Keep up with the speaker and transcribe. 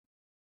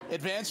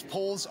Advanced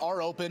polls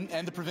are open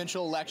and the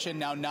provincial election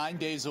now 9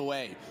 days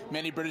away.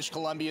 Many British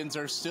Colombians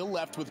are still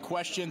left with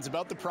questions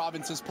about the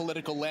province's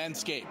political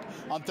landscape.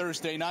 On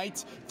Thursday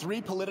night, 3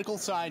 political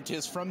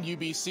scientists from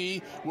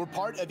UBC were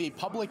part of a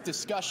public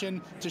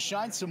discussion to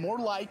shine some more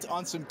light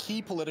on some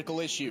key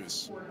political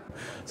issues.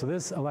 So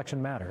this election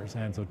matters,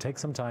 and so take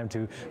some time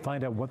to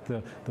find out what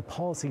the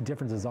policy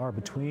differences are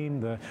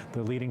between the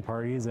leading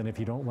parties, and if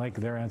you don't like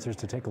their answers,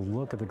 to take a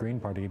look at the Green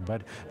Party,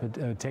 but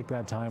take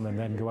that time and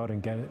then go out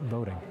and get it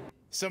voting.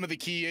 Some of the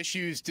key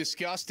issues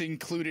discussed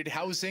included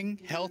housing,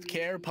 health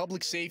care,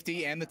 public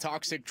safety, and the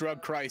toxic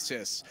drug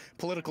crisis.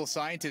 Political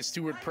scientist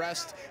Stuart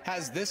Prest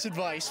has this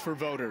advice for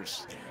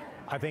voters.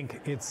 I think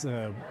it's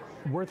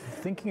worth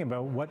thinking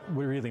about what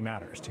really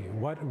matters to you.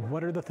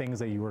 What are the things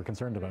that you are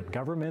concerned about?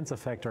 Governments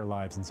affect our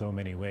lives in so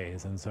many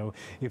ways, and so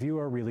if you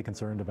are really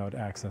concerned about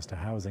access to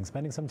housing,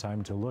 spending some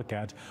time to look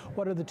at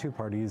what are the two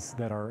parties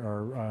that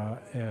are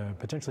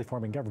potentially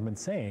forming government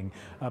saying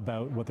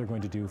about what they're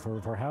going to do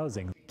for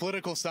housing.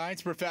 Political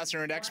science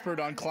professor and expert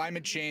on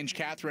climate change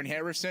Catherine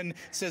Harrison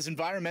says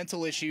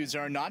environmental issues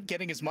are not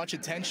getting as much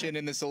attention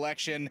in this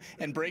election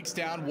and breaks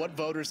down what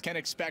voters can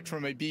expect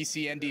from a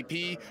BC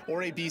NDP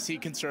or a BC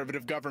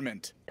Conservative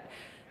government.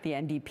 The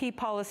NDP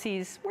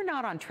policies, we're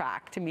not on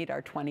track to meet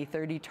our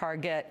 2030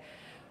 target,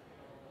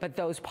 but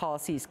those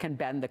policies can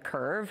bend the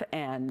curve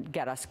and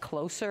get us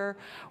closer,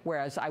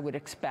 whereas I would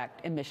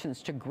expect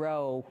emissions to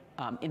grow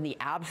in the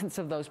absence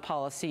of those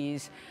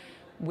policies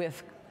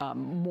with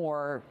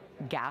more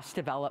gas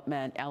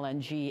development,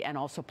 LNG, and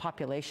also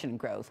population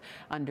growth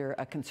under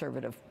a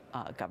Conservative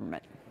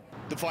government.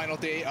 The final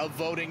day of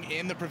voting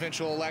in the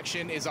provincial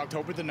election is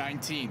October the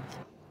 19th.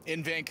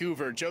 In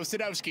Vancouver, Joe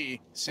Sadowski,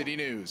 City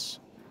News.